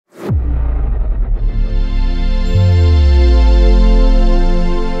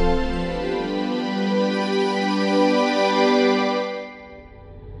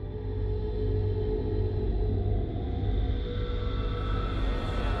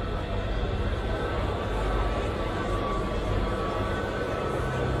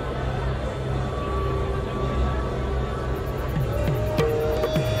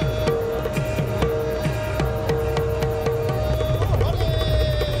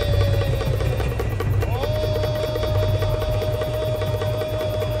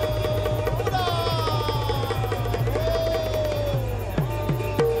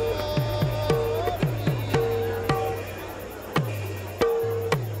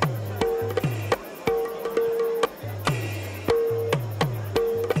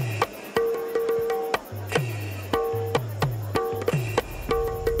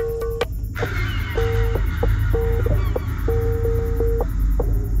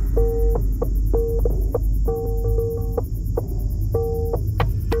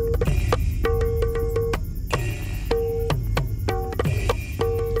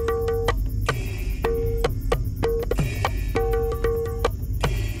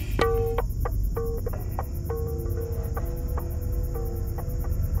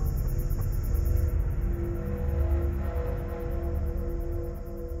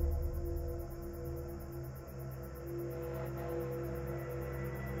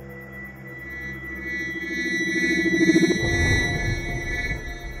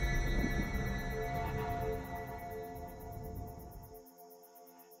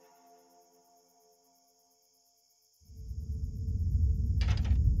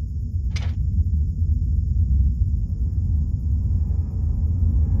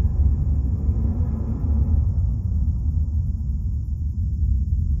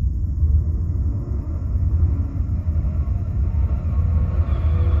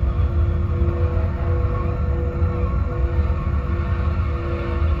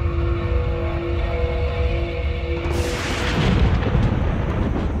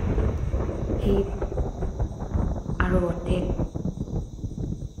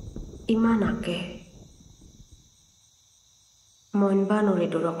ইমান আকে মন বা নৰি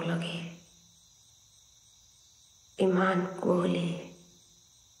দূৰক লাগি ইমান কুঁৱলী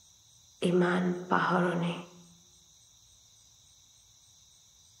ইমান পাহৰণি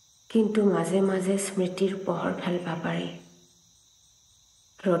কিন্তু মাজে মাজে স্মৃতিৰ পোহৰ ফেলবা পাৰি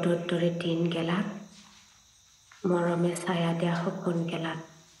ৰ'দৰ দৰে দিন গেলাত মৰমে ছায়া দিয়া সপোন গেলাত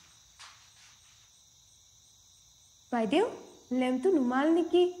বাইদেউ লেম্পটো নুমাল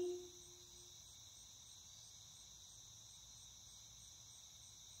নেকি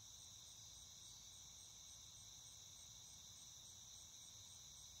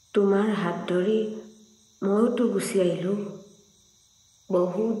তোমাৰ হাত ধৰি মইতো গুচি আহিলোঁ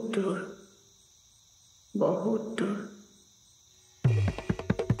বহুত দূৰ বহুত দূৰ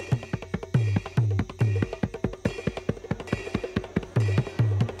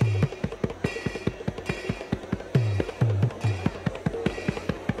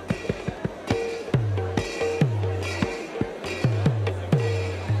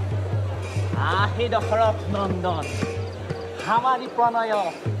আহি দশৰথ নন্দন হামাৰি প্ৰণয়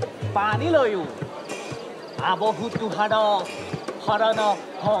পানী লৈও আবহু তুহাৰ শৰণ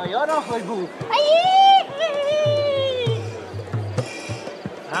হয়ন হৈবু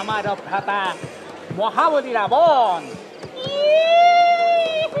আমাৰ ভ্ৰাতা মহাবলী ৰাৱণ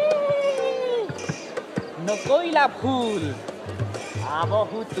নকৈলা ফুল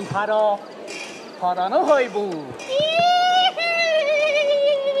আবহু তুহাৰ শৰণ হৈবু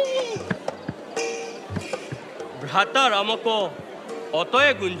ভ্ৰাতা ৰামক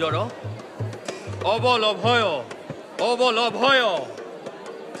অতয়ে গুঞ্জৰ অবলভয় অবলভয়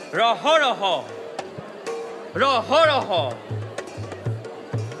ৰহ ৰহ ৰহ ৰহ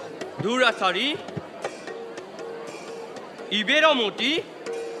দুৰাচাৰী ইবেৰমতি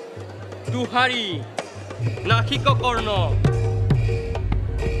তুহাৰী নাসিক কৰ্ণ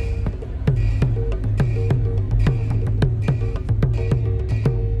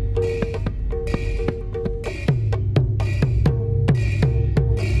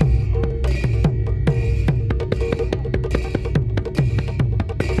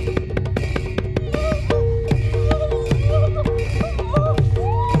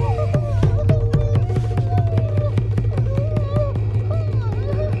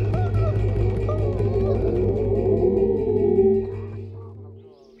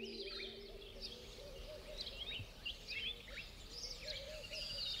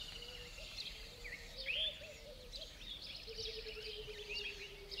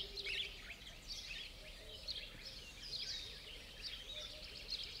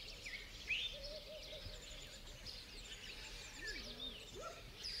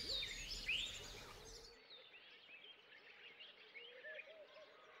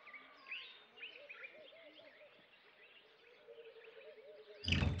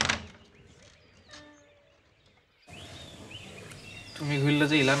তুমি ঘূৰিলে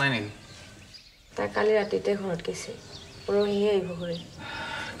যে ইলা নাই নেকি তাই কালি ৰাতিতে ঘৰত গৈছে পৰহিহে আহিব ঘূৰি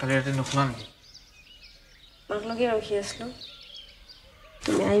কালি ৰাতি নুশুনা নেকি তোমাক লগে ৰখি আছিলোঁ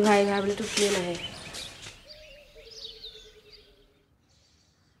তুমি আহিবা আহিবা বুলি টোপনিয়ে নাহে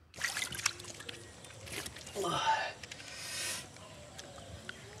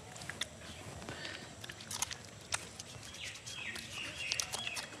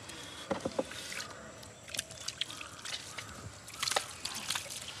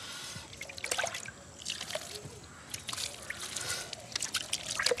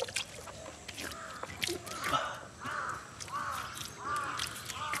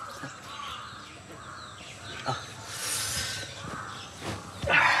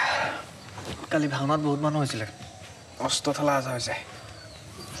কালি ভাওনাত বহুত মানুহ হৈছিলে কষ্ট ঠেলা আজা হৈছে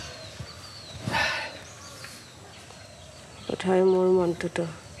তথাপি মোৰ মনটোতো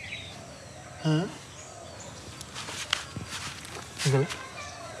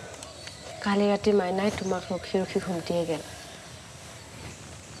কালি ৰাতি মাইনাই তোমাক ৰখি ৰখি ঘুমটিয়ে গেল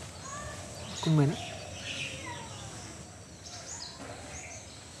কোন মাইনা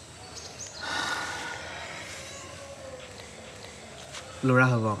ল'ৰা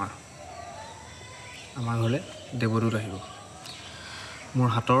হ'ব আমাৰ ঘৰলৈ দেৱদূত আহিব মোৰ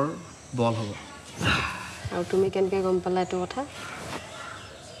হাতৰ বল হ'ব আৰু তুমি কেনেকৈ গম পালা এইটো কথা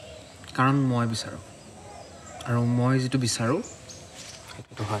কাৰণ মই বিচাৰোঁ আৰু মই যিটো বিচাৰোঁ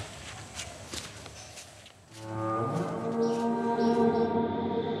সেইটো হয়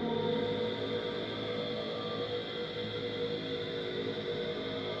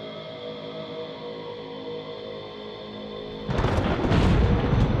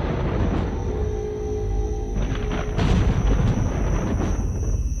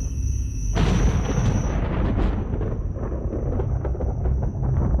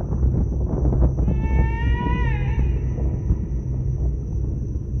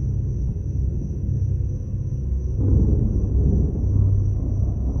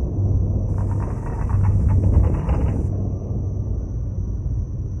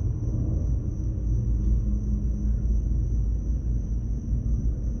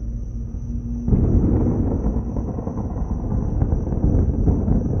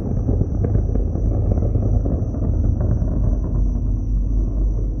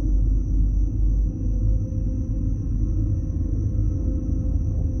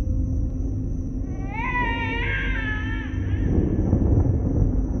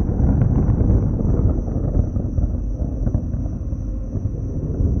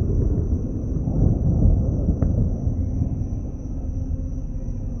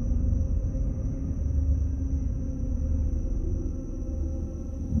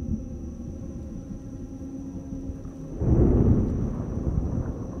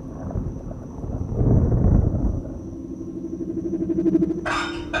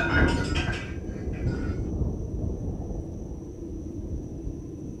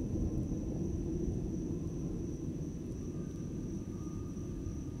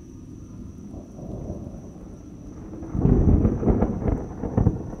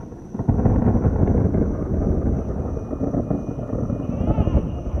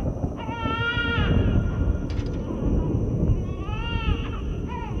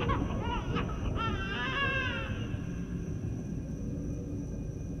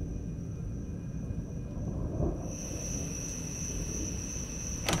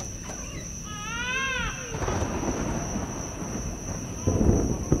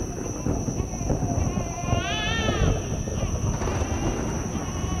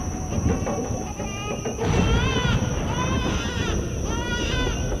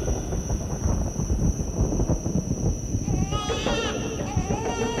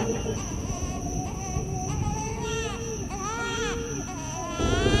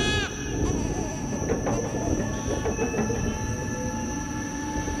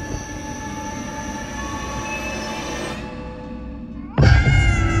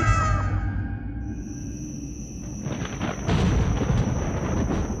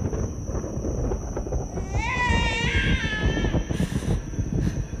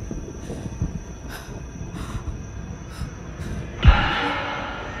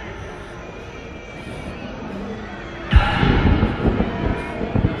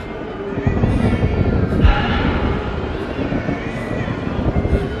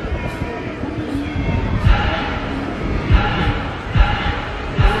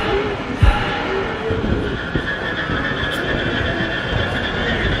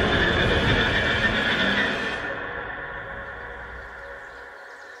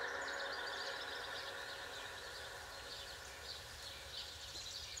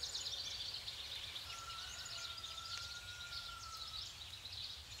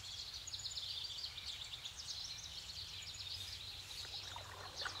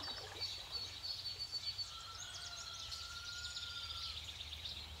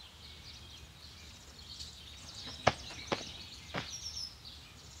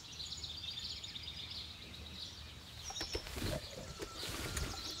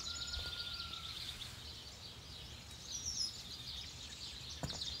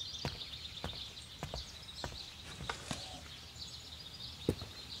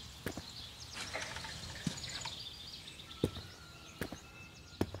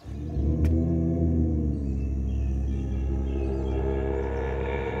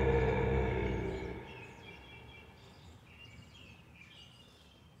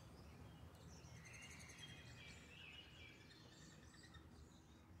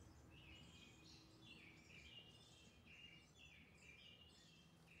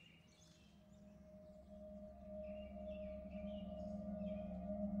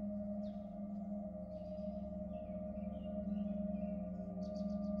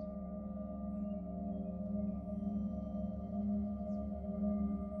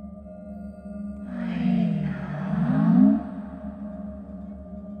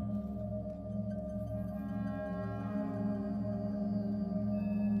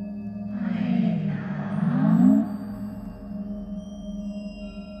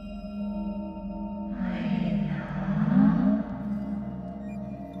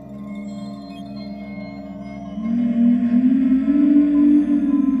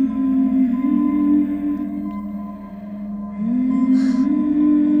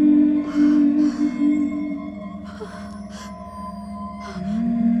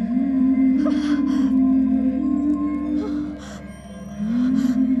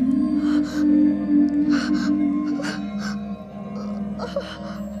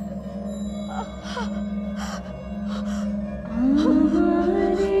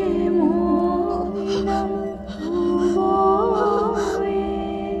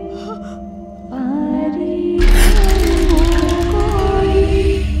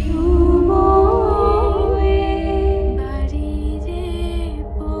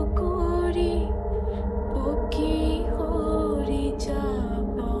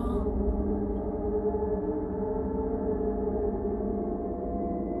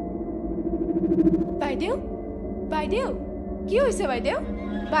বাইদেউ বাইদেউ কি হৈছে বাইদেউ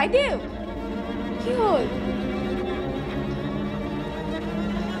বাইদেউ কি হ'ল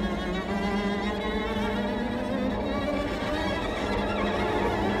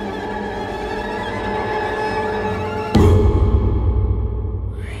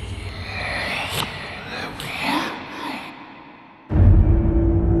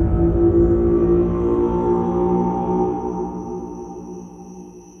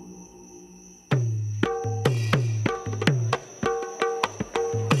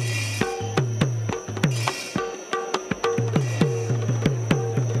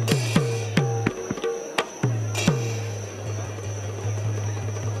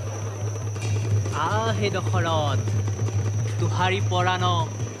দখৰত তুহাৰী পৰাণ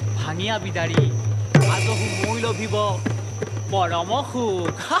ভাঙিয়া বিদাৰী আজহু মই লভিব পৰম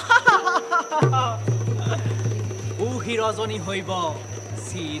সুখ উহি ৰজনী হৈব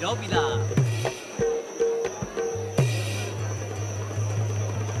চিৰবিলা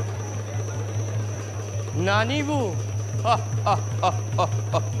নানিবু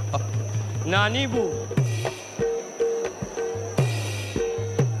নানিবু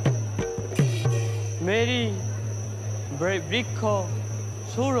मेरी वृक्ष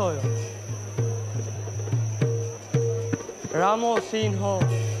सूरय राम सिंह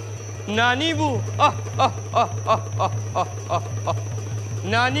नानिबू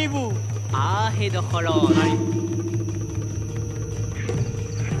नानिबू আহে দখৰত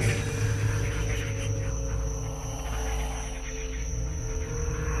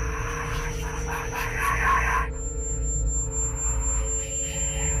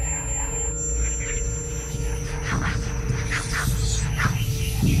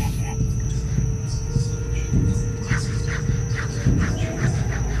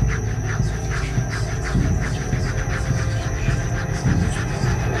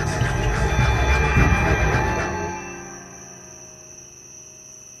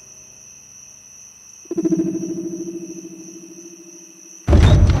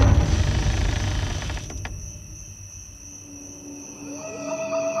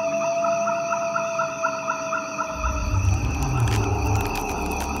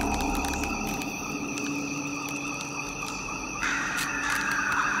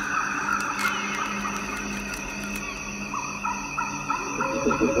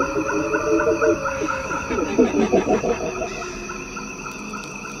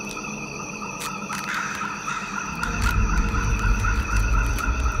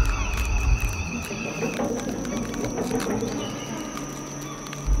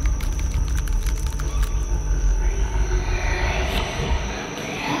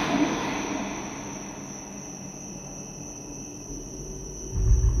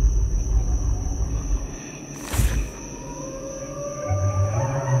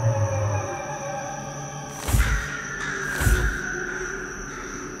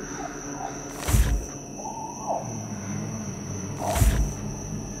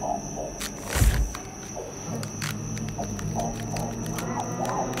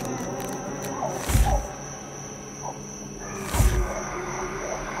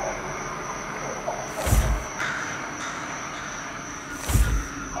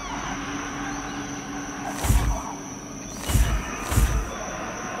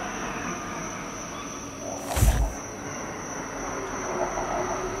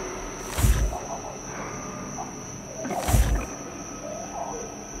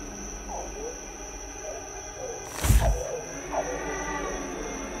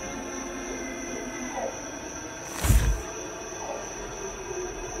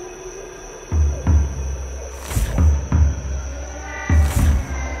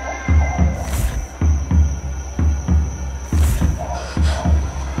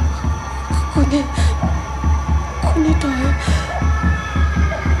কোনে তই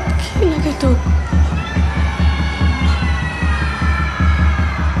কি লাগে তোক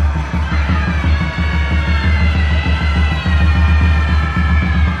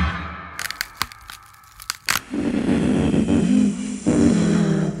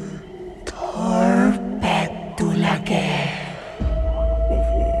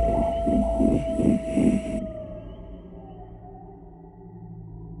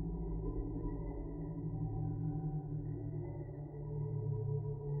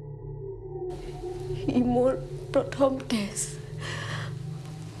প্ৰথম তেজ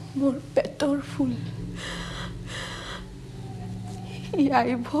মোৰ পেটৰ ফুল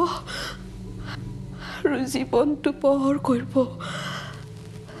আহিব আৰু জীৱনটো পোহৰ কৰিব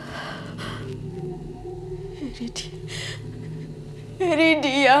এৰি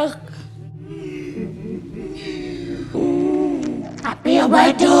দিয়াক আপি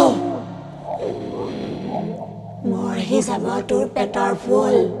হবাইতো মোৰ হিচাব তোৰ পেটৰ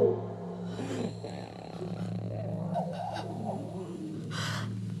ফুল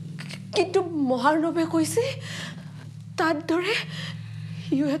কিন্তু মহাৰ্ণৱে কৈছে তাৰ দৰে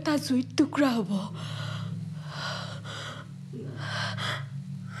ইও এটা জুইৰ টুকুৰা হ'ব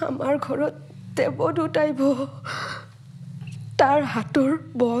আমাৰ ঘৰত দেৱদূত আহিব তাৰ হাতৰ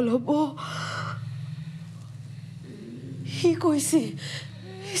বল হ'ব সি কৈছে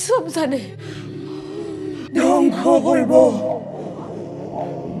সি চব জানে ধ্বংস কৰিব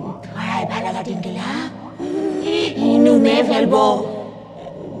ধৰাই ভাল লগা দিনগিলা নুমে ফেলব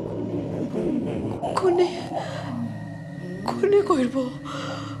কোনে কৰিব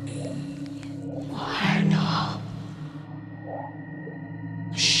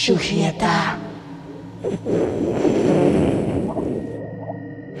সুখী এটা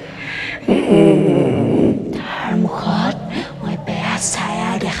তাৰ মুখত মই বেয়া ছায়া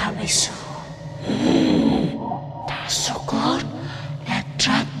দেখা পাইছো তাৰ চকুত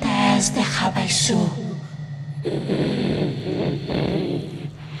লেতেৰা তেজ দেখা পাইছো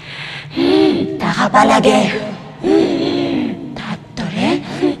দেখাবা লাগে তাৰ দৰে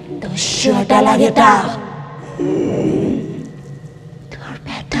দস্যু এটা লাগে তাক তোৰ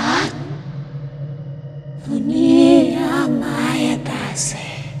পেটত ধুনীয়া মাই এটা আছে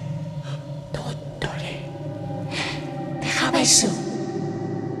তোৰ দৰে দেখা পাইছো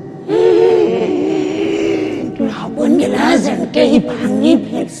তোৰ সপোন গেলা যেনকে সি ভাঙি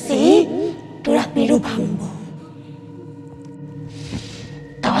ফেলছি তোৰ আপিৰো ভাঙব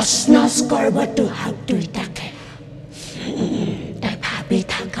তছ নছ কৰিব তোৰ হাত দুইটাকে তই ভাবি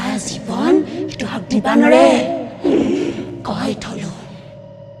থাকা জীৱন সেইটো হাত দিবা নৰে কৈ থলো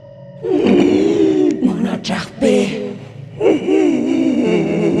মনত ৰাখবি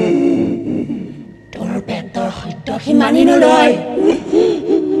তোৰ পেটৰ সত্য সি মানি নলয়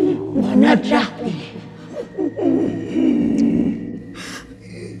মনত ৰাখবি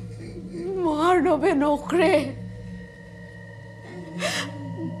মহাৰ্ণৱে নকৰে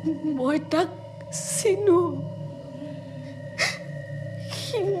মই তাক চিনো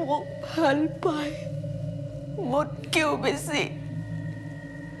সি মোক ভাল পায় মোতকেও বেছি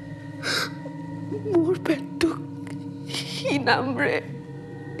মোৰ পেটটোক সি নামৰে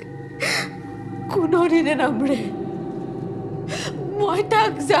কোনোদিনে নামৰে মই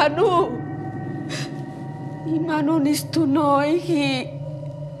তাক জানো ইমানো নিষ্ঠুৰ নহয় সি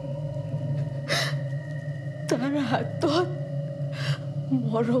তাৰ হাতত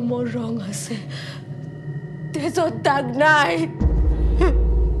মৰমৰ ৰং আছে তেজত দাগ নাই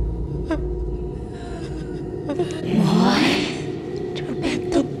মই তোৰ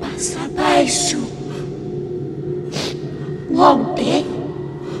পেটটোক পাছা পাইছো মোক দে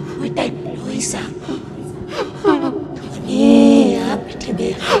মই তাইক লৈ যাম ধুনীয়া পৃথিৱী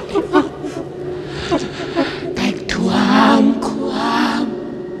তাইক ধুৱাম খুৱাম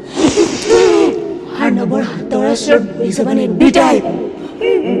মাৰ্ণৱৰ হাতৰ ওচৰত বহি যাব নিদিবি তাইক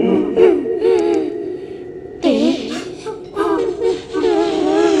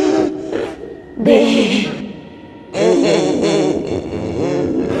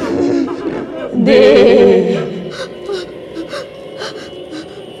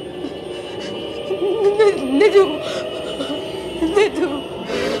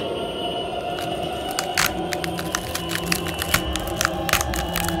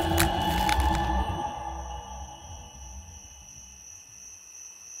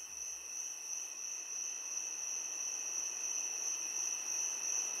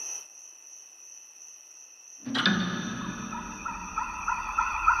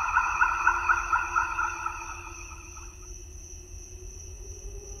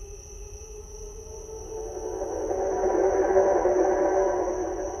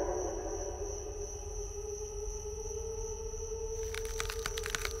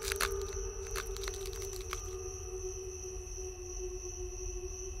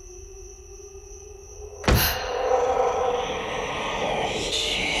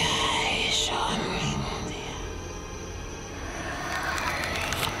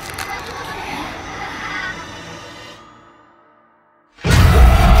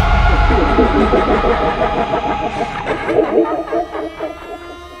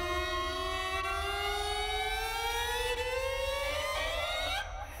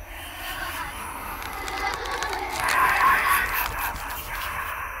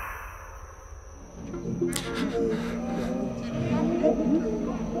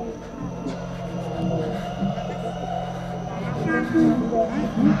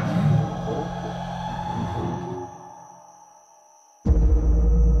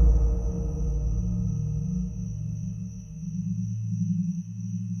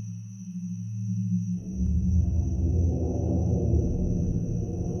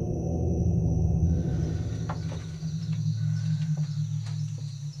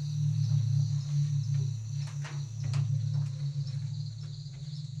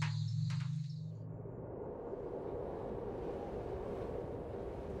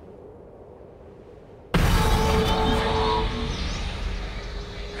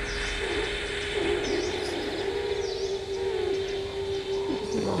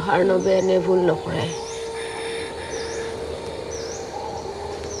মহাৰ্ণৱে এনে ভুল নকৰে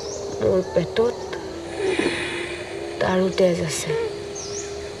মোৰ পেটত তাৰো তেজ আছে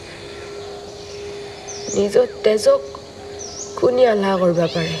নিজৰ তেজক কোনে আলাহ কৰিব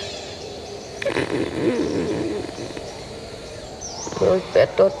পাৰে মোৰ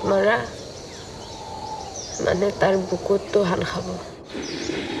পেটত মাৰা মানে তাৰ বুকুতটো হান খাব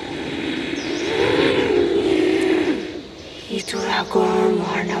ইটোৰ আগৰ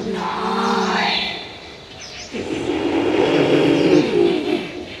মহাৰ্ণৱ নহয়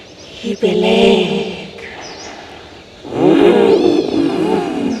ই বেলেগ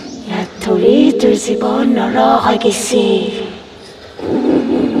ইয়াত ধৰি তোৰ জীৱন নৰক হৈ গৈছে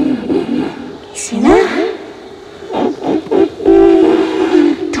না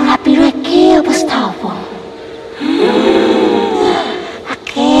তোৰ আপিৰো একে অৱস্থা হ'ব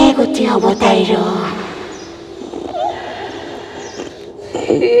একে গতি হ'ব তাইৰ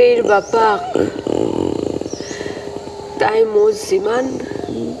এইৰ বাপাক তাই মোৰ যিমান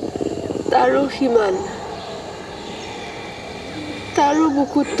তাৰো সিমান তাৰো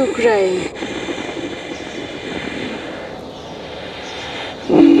বুকুত টুকৰাই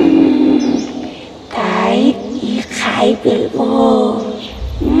তাই ই খাই পেলব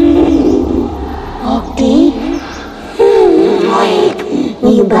অতি মই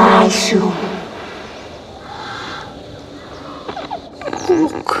নিবাইছো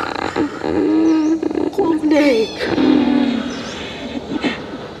Nick.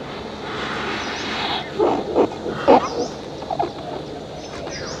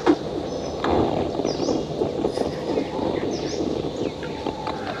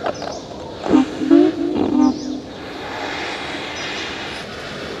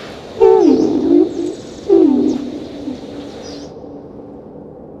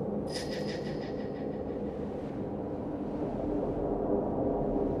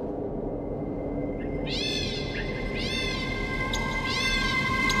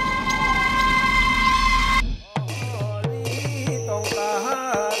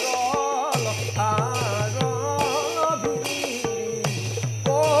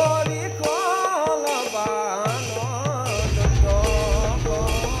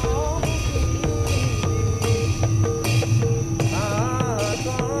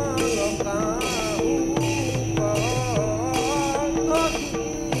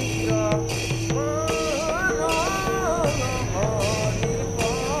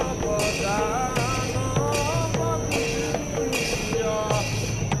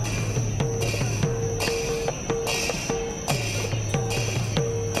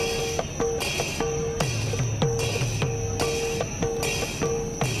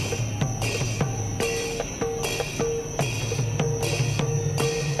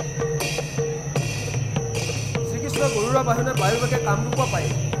 বৰুৱা বাহিনী বায়ুবেগে কামৰূপ পাই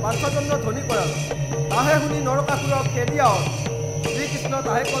পাৰ্থচন্দ্ৰ ধ্বনি কৰাল তাহে শুনি নৰকাসুৰক খেদিয়াও শ্ৰীকৃষ্ণ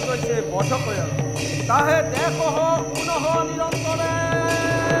তাহে কৈছে বধ কৰাল তাহে দেশহ পুনঃ নিৰন্তৰে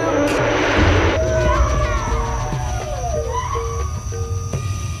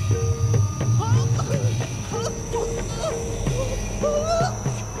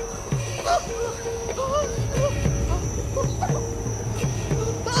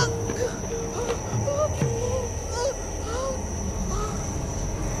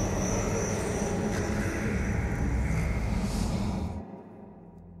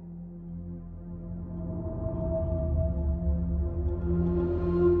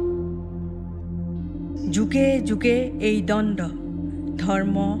যুগে যুগে এই দ্বন্দ্ব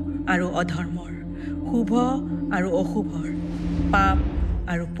ধৰ্ম আৰু অধৰ্মৰ শুভ আৰু অশুভৰ পাপ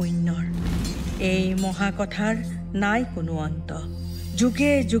আৰু পুণ্যৰ এই মহাকথাৰ নাই কোনো অন্ত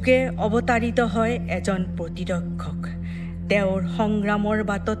যুগে যুগে অৱতাৰিত হয় এজন প্ৰতিৰক্ষক তেওঁৰ সংগ্ৰামৰ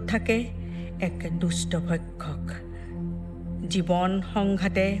বাটত থাকে এক দুষ্ট ভক্ষক জীৱন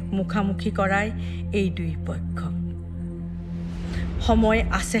সংঘাতে মুখামুখি কৰায় এই দুই পক্ষক সময়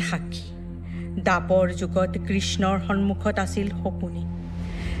আছে সাক্ষী দাপৰ যুগত কৃষ্ণৰ সন্মুখত আছিল শকুনি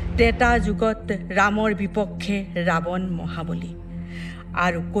ত্ৰেতা যুগত ৰামৰ বিপক্ষে ৰাৱণ মহাবলী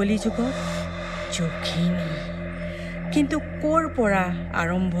আৰু কলি যুগত যখিনী কিন্তু ক'ৰ পৰা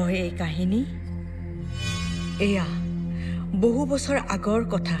আৰম্ভ এই কাহিনী এয়া বহু বছৰ আগৰ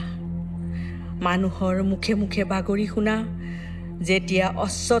কথা মানুহৰ মুখে মুখে বাগৰি শুনা যেতিয়া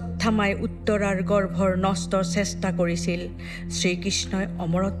অশ্বত্থামাই উত্তৰাৰ গৰ্ভৰ নষ্টৰ চেষ্টা কৰিছিল শ্ৰীকৃষ্ণই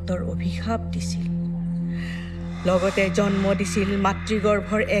অমৰত্বৰ অভিশাপ দিছিল লগতে জন্ম দিছিল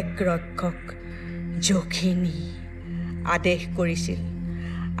মাতৃগৰ্ভৰ এক ৰক্ষক যখিনী আদেশ কৰিছিল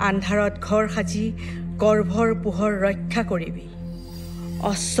আন্ধাৰত ঘৰ সাজি গৰ্ভৰ পোহৰ ৰক্ষা কৰিবি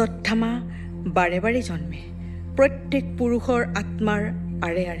অশ্বত্থামা বাৰে বাৰে জন্মে প্ৰত্যেক পুৰুষৰ আত্মাৰ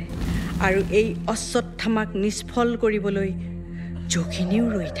আৰে আৰে আৰু এই অশ্বত্থামাক নিষ্ফল কৰিবলৈ যখিনীও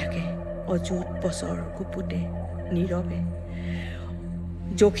ৰৈ থাকে অযুত বছৰ গুপুতে নীৰৱে।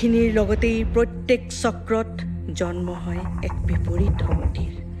 যখিনীৰ লগতেই প্ৰত্যেক চক্ৰত জন্ম হয় এক বিপৰীত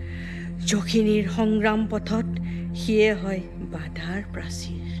শক্তিৰ। যখিনীৰ সংগ্ৰাম পথত সিয়ে হয় বাধাৰ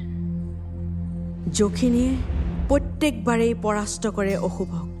প্ৰাচীৰ। যখিনীয়ে প্ৰত্যেকবাৰেই পৰাস্ত কৰে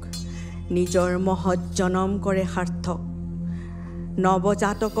অশুভক, নিজৰ মহৎ জনম কৰে সাৰ্থক।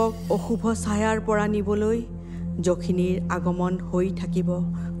 নৱজাতকক অশুভ ছায়াৰ পৰা নিবলৈ যখিনীৰ আগমন হৈ থাকিব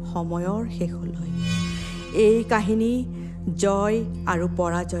সময়ৰ শেষলৈ। এই কাহিনী জয় আৰু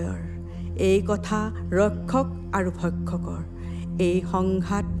পৰাজয়ৰ, এই কথা ৰক্ষক আৰু ভক্ষকৰ, এই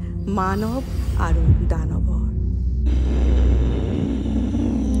সংঘাত মানৱ আৰু দানৱৰ।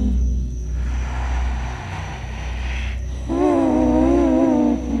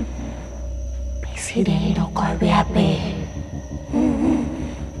 বেছি দেৰি নকৰবি আপে,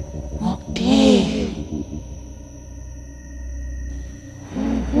 মুক্তি।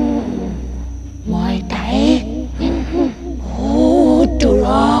 মই তাইক বহুত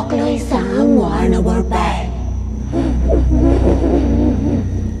দূৰক লৈ যাম মহানৱৰ পাই।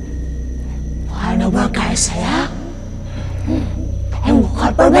 মহানৱৰ গাৰ ছায়া তাই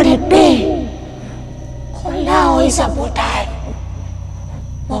মুখত পৰিব নেপি, কলা হৈ যাব তাই।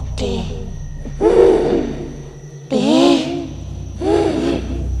 মুক্তি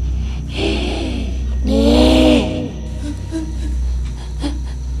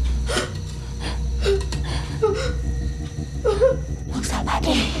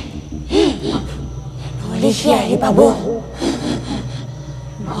আহি পাব।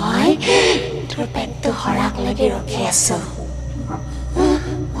 মই তোৰ পেটটো সৰাক লাগি ৰখি আছো।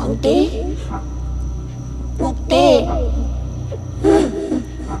 মুক্তি মুক্তি।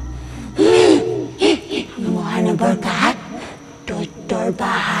 মহানৱৰ গাত দৈত্যৰ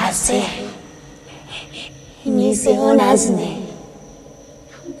বাঁহ আছে, নিজেও নাজানে,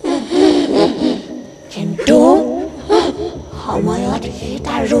 কিন্তু সময়ত সি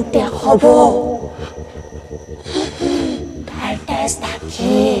তাৰ ৰূপ দেখাব। তাৰ তেজ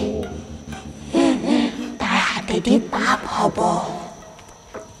থাকি তাৰ হাতেদি পাপ হব।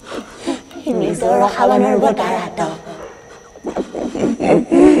 নিজৰ ৰখাব নোৱাৰিব তাৰ হাতক।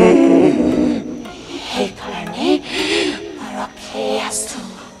 সেইকাৰণে মই ৰখি আছো।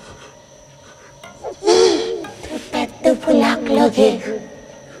 তোৰ পেটটো ফুলাক লগে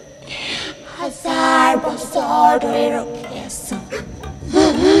 1000 বছৰ ধৰি ৰখি আছো।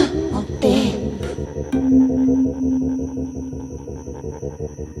 মুক্তি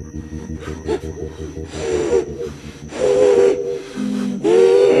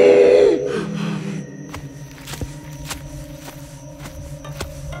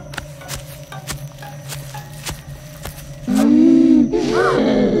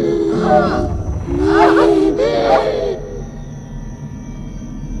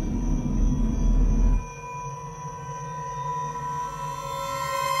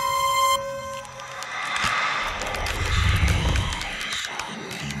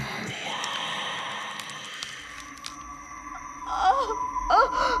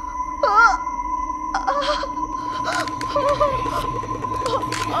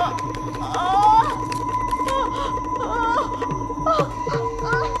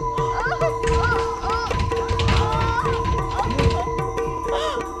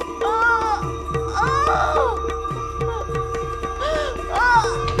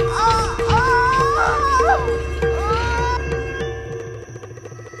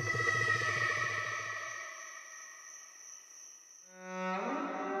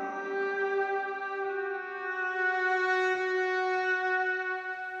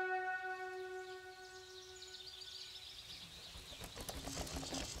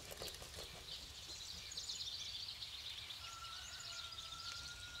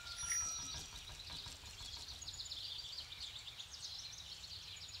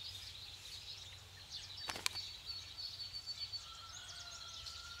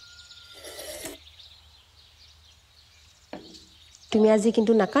তুমি আজি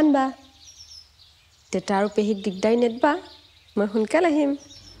কিন্তু নাকানবা, দেউতা আৰু পেহীক দিগদাৰি নেদবা। মই সোনকালে আহিম।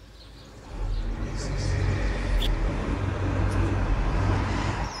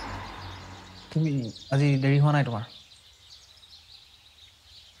 তুমি আজি দেৰি হোৱা নাই তোমাৰ?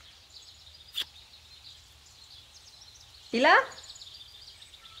 ইলা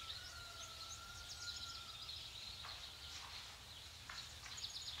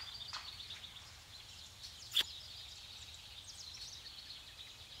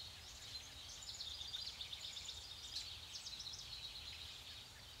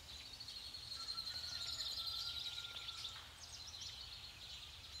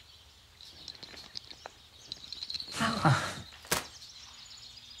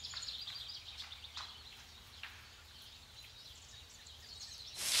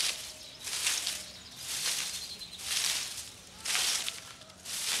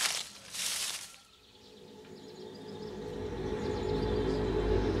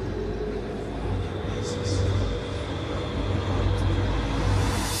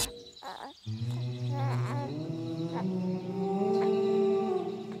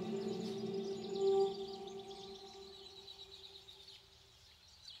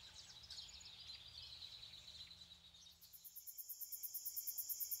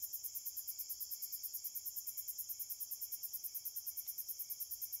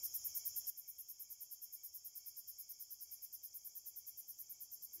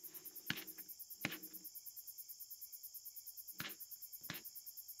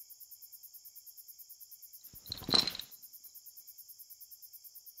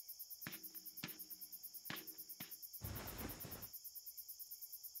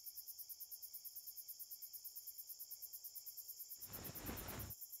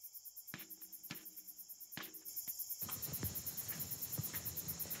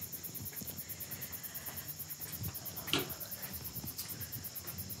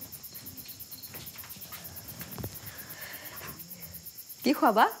কি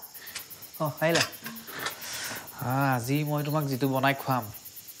খোৱাবা আহিলা আজি মই তোমাক যিটো বনাই খুৱাম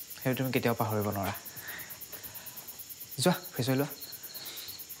সেইটো তুমি কেতিয়াও পাহৰিব নোৱাৰা যোৱা ফ্ৰেছ হৈ লোৱা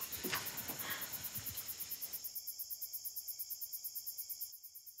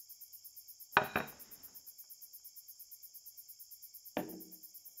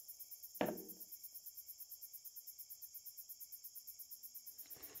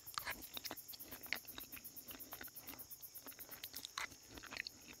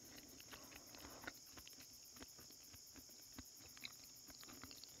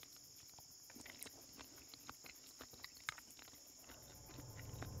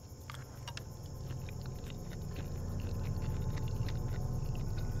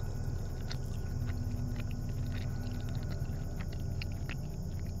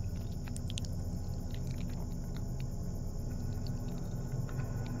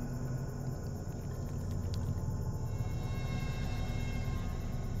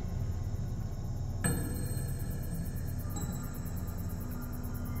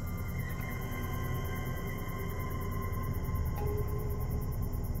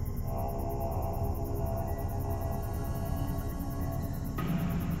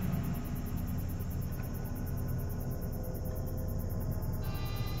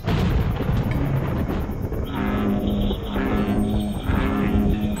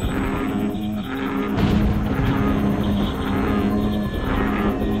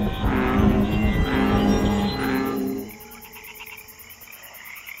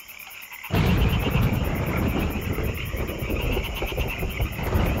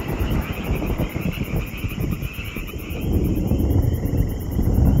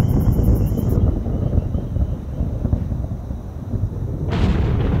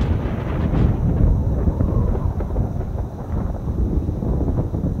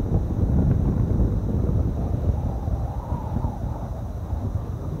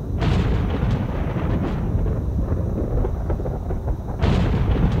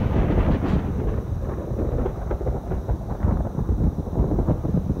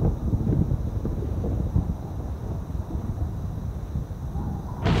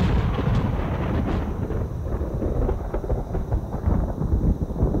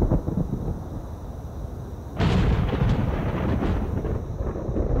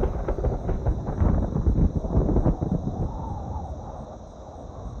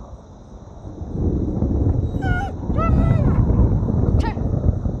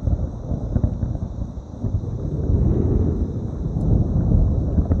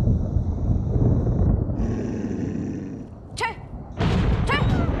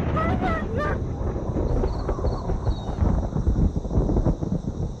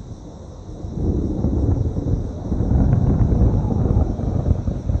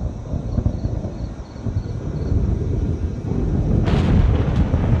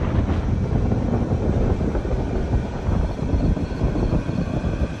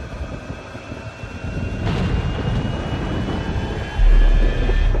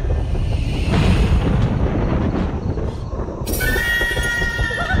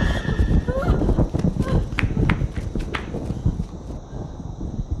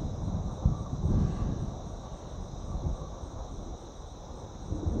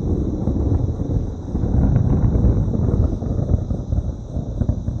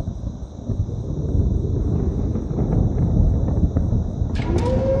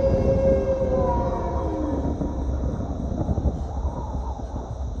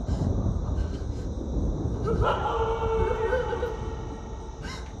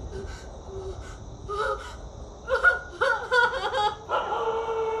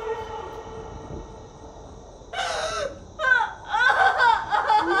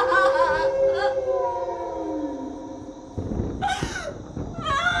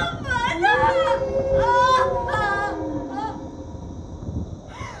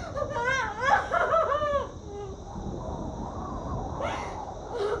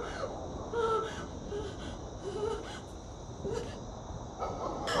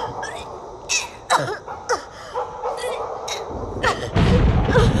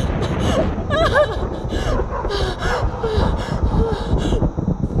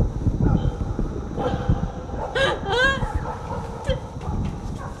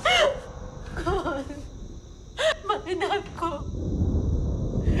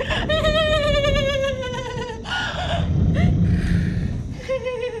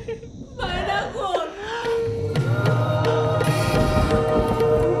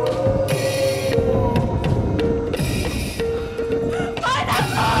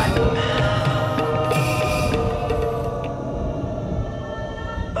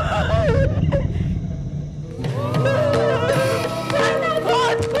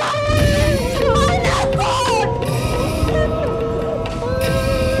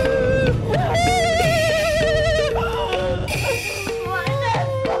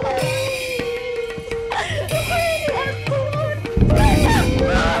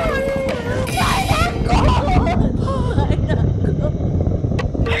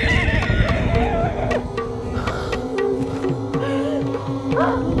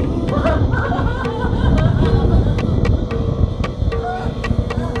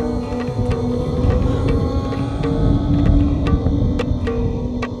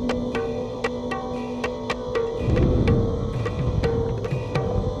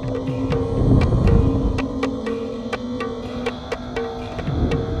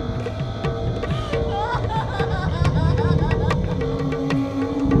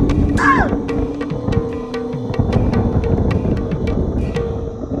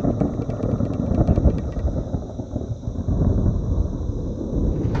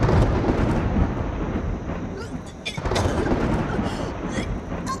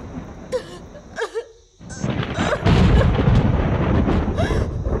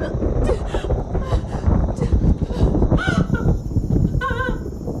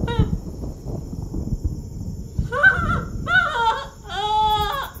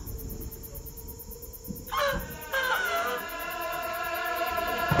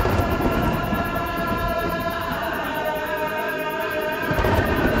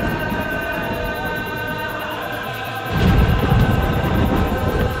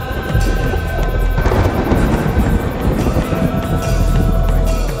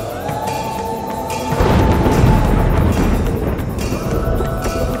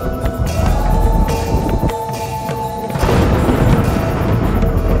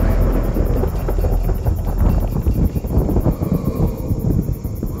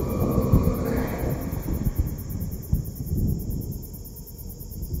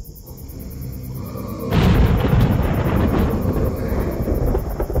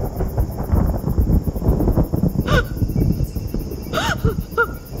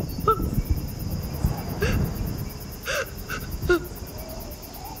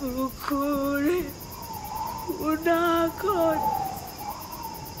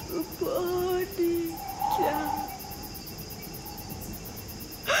টোপনি যা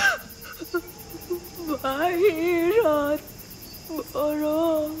বাহিৰত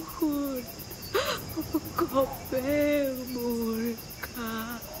বৰষুণ কপে মোৰ গা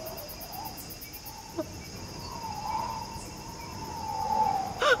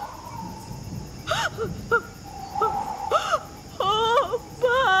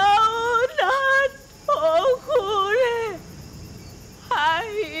ভাওনাত অসুৰে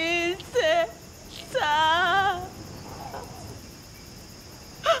আহিছে চা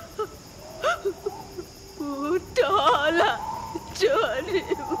উতলা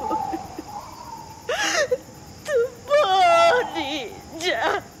জ্বলিব টোপনি যা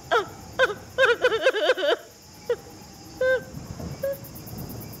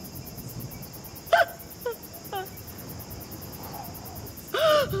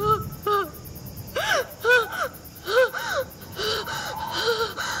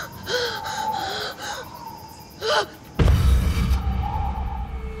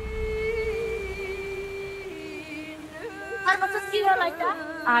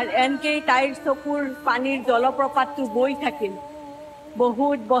আৰ এনকেই তাইৰ চকুৰ পানীৰ জলপ্ৰপাতটো বৈ থাকিল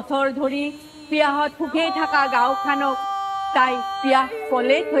বহুত বছৰ ধৰি পিয়াহত ভুগেই থকা গাঁওখনক তাই পিয়াহ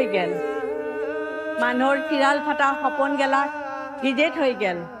পলেই থৈ গেল মানুহৰ চিৰাল ফটা সপোন গেলাক ভিজে থৈ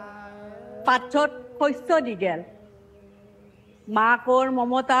গেল পাছত শস্য দি গেল মাকৰ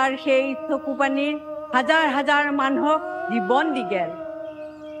মমতাৰ সেই চকু পানীৰ হাজাৰ হাজাৰ মানুহক জীৱন দি গেল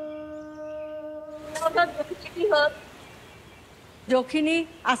যখিনী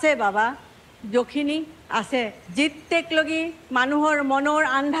আছে বাবা যখিনী আছে জিতেক লগি মানুহৰ মনৰ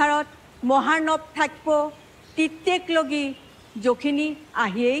আন্ধাৰত মহাৰ্ণৱ থাকিব তিতেক লগি যখিনী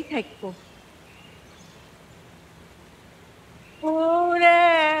আহিয়েই থাকিব ওৰে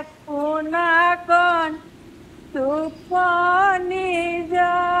পোনাকণ টোপনি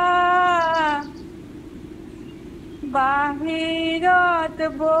যা বাহিৰত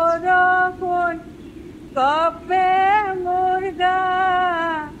বৰষুণ কপে মোৰ গা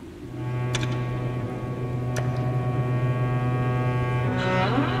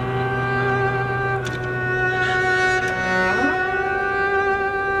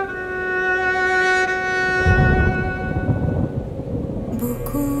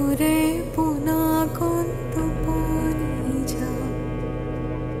বুকুৰে পোনাকণ টোপনি যা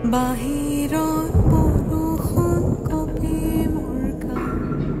বাহিৰত